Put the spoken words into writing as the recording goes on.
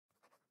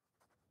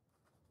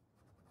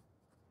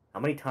How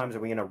many times are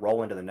we gonna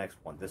roll into the next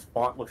one? This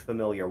font looks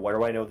familiar. Where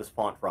do I know this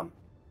font from?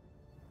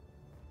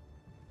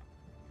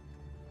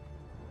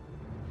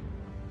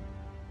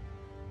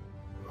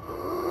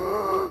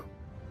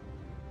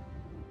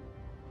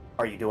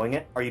 Are you doing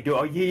it? Are you doing?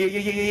 Oh, yeah, yeah, yeah,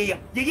 yeah, yeah,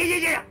 yeah, yeah, yeah,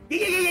 yeah, yeah, yeah,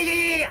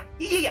 yeah, yeah,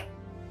 yeah, yeah.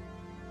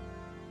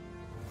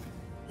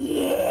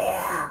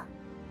 Yeah.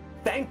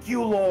 Thank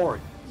you,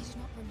 Lord. You do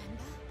not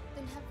remember?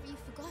 Then have you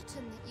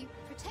forgotten that you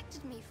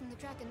protected me from the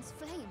dragon's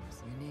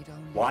flames? You need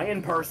only Why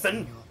in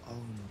person? your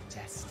own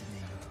destiny,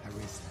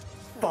 Arisen.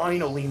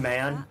 Finally,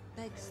 man.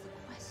 That begs the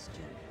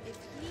question. If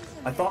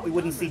he's a I thought we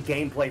wouldn't see man,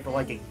 gameplay for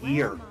like a then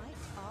year. where might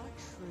our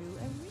true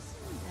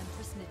Arisen?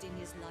 Empress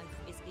Nadinia's life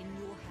is in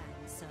your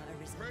hands, Sir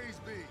Arisen. Praise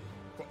be,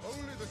 for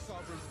only the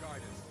Sovereign's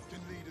guidance can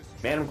lead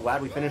us. Man, I'm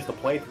glad we finished the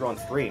playthrough on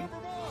stream.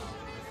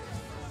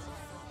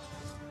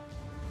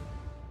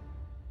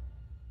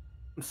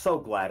 I'm so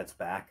glad it's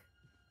back.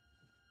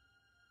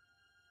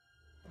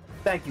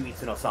 Thank you,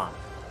 Itsuno-san.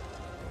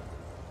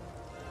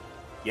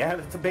 Yeah,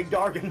 it's a big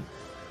Dargon.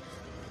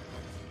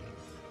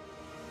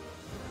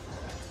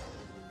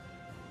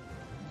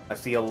 I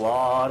see a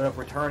lot of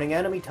returning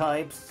enemy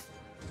types.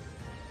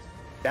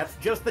 That's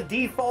just the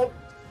default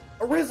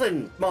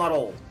Arisen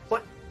model,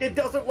 but it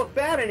doesn't look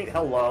bad any—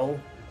 Hello?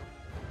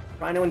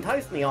 Trying to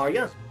entice me, are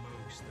you?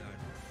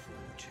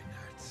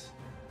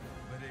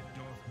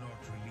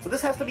 So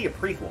this has to be a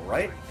prequel,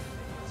 right?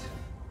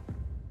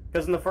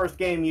 Because in the first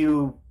game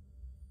you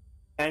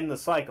end the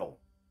cycle.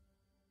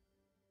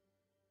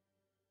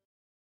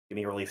 Give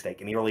me a release date,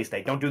 give me a release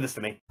date. Don't do this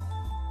to me.